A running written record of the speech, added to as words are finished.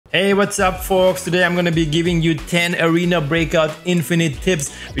Hey, what's up folks? Today I'm gonna be giving you 10 Arena Breakout Infinite tips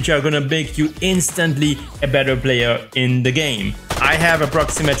which are gonna make you instantly a better player in the game. I have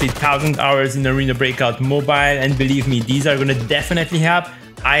approximately 1000 hours in Arena Breakout Mobile, and believe me, these are gonna definitely help.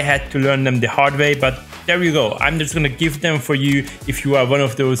 I had to learn them the hard way, but there you go. I'm just gonna give them for you if you are one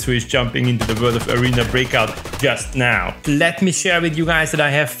of those who is jumping into the world of Arena Breakout just now. Let me share with you guys that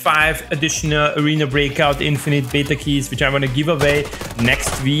I have 5 additional Arena Breakout Infinite beta keys which I'm gonna give away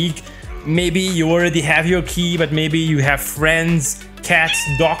next week. Maybe you already have your key, but maybe you have friends, cats,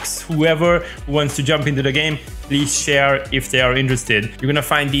 dogs, whoever who wants to jump into the game. Please share if they are interested. You're gonna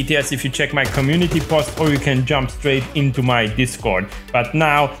find details if you check my community post, or you can jump straight into my Discord. But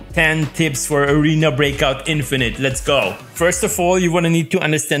now, 10 tips for Arena Breakout Infinite. Let's go. First of all, you wanna need to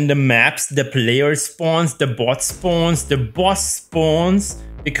understand the maps, the player spawns, the bot spawns, the boss spawns,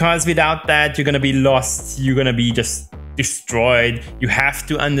 because without that, you're gonna be lost. You're gonna be just destroyed. You have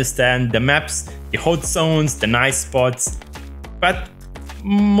to understand the maps, the hot zones, the nice spots, but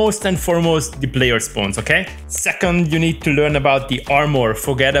most and foremost, the player spawns, okay? Second, you need to learn about the armor.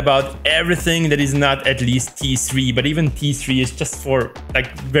 Forget about everything that is not at least T3, but even T3 is just for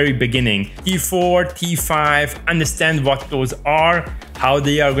like very beginning. T4, T5, understand what those are, how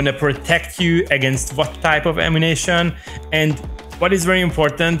they are gonna protect you against what type of ammunition, and what is very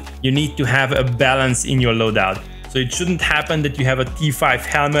important, you need to have a balance in your loadout. So it shouldn't happen that you have a T5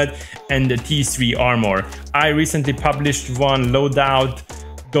 helmet and a T3 armor. I recently published one loadout,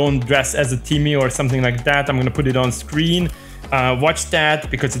 don't dress as a teammate or something like that. I'm gonna put it on screen. Watch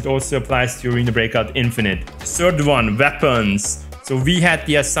that because it also applies to Arena Breakout Infinite. Third one, weapons. So we had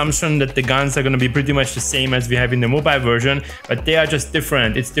the assumption that the guns are gonna be pretty much the same as we have in the mobile version, but they are just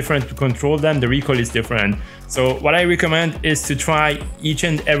different. It's different to control them, the recoil is different. So what I recommend is to try each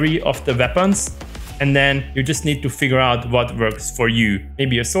and every of the weapons, and then you just need to figure out what works for you.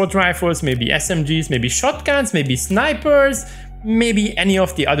 Maybe assault rifles, maybe SMGs, maybe shotguns, maybe snipers, maybe any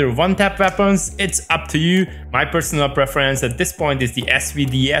of the other one-tap weapons. It's up to you. My personal preference at this point is the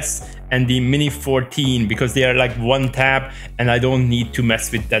SVDS and the Mini 14 because they are like one tap and I don't need to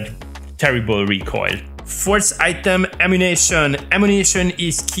mess with that terrible recoil. Fourth item, ammunition. Ammunition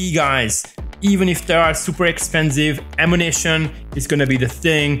is key, guys. Even if they are super expensive, ammunition is gonna be the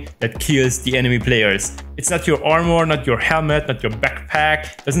thing that kills the enemy players. It's not your armor, not your helmet, not your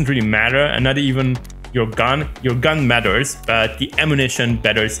backpack, doesn't really matter, and not even your gun. Your gun matters, but the ammunition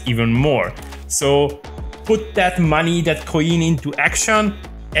matters even more. So put that money, that coin into action,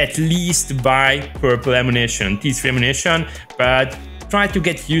 at least buy purple ammunition, T3 ammunition, but try to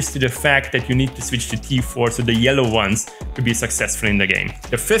get used to the fact that you need to switch to T4, so the yellow ones, to be successful in the game.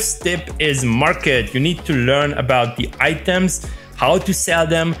 The fifth tip is market. You need to learn about the items, how to sell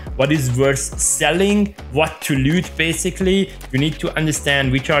them, what is worth selling, what to loot basically. You need to understand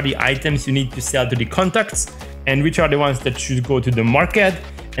which are the items you need to sell to the contacts and which are the ones that should go to the market.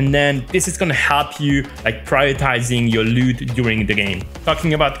 And then this is gonna help you like prioritizing your loot during the game.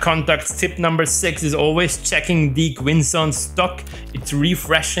 Talking about contacts, tip number 6 is always checking Deke Winson's stock. It's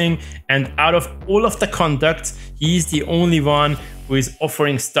refreshing, and out of all of the contacts, he's the only one who is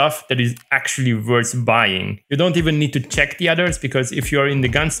offering stuff that is actually worth buying. You don't even need to check the others, because if you're in the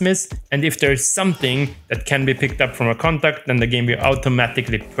gunsmith and if there's something that can be picked up from a contact, then the game will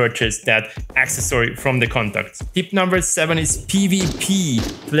automatically purchase that accessory from the contacts. Tip number 7 is PvP.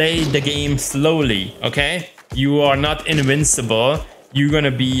 Play the game slowly, okay? You are not invincible. You're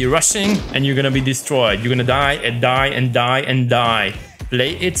gonna be rushing and you're gonna be destroyed. You're gonna die and die and die and die.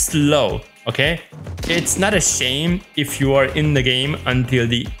 Play it slow. Okay, it's not a shame if you are in the game until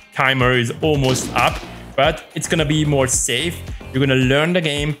the timer is almost up, but it's gonna be more safe. You're gonna learn the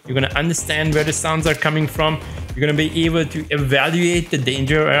game, you're gonna understand where the sounds are coming from, you're gonna be able to evaluate the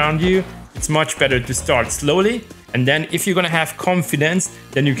danger around you. It's much better to start slowly, and then if you're gonna have confidence,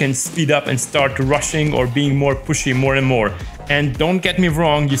 then you can speed up and start rushing or being more pushy more and more. And don't get me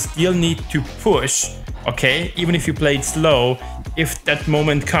wrong, you still need to push, okay? Even if you play it slow, if that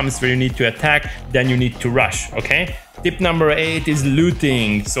moment comes where you need to attack, then you need to rush, okay? Tip number 8 is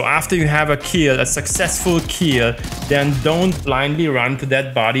looting. So after you have a kill, a successful kill, then don't blindly run to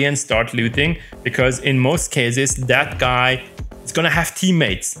that body and start looting, because in most cases, that guy is gonna have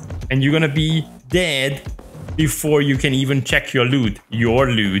teammates and you're gonna be dead before you can even check your loot.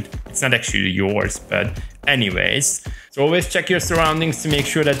 Your loot. It's not actually yours, but anyways. So always check your surroundings to make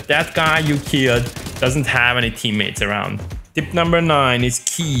sure that that guy you killed doesn't have any teammates around. Tip number 9 is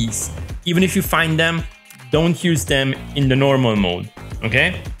keys. Even if you find them, don't use them in the normal mode,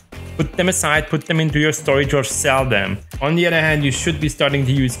 okay? Put them aside, put them into your storage or sell them. On the other hand, you should be starting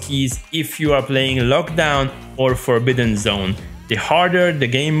to use keys if you are playing Lockdown or Forbidden Zone. The harder the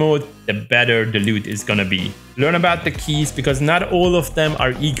game mode, the better the loot is gonna be. Learn about the keys because not all of them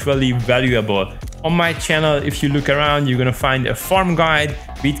are equally valuable. On my channel, if you look around, you're gonna find a farm guide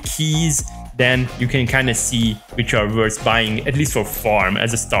with keys. Then you can kind of see which are worth buying, at least for farm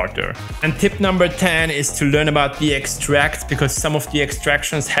as a starter. And tip number 10 is to learn about the extracts, because some of the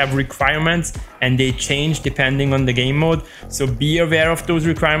extractions have requirements and they change depending on the game mode. So be aware of those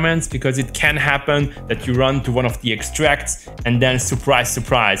requirements, because it can happen that you run to one of the extracts and then surprise,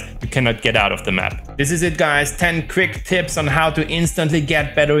 surprise, you cannot get out of the map. This is it, guys. 10 quick tips on how to instantly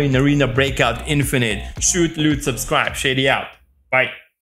get better in Arena Breakout Infinite. Shoot, loot, subscribe. Shady out. Bye.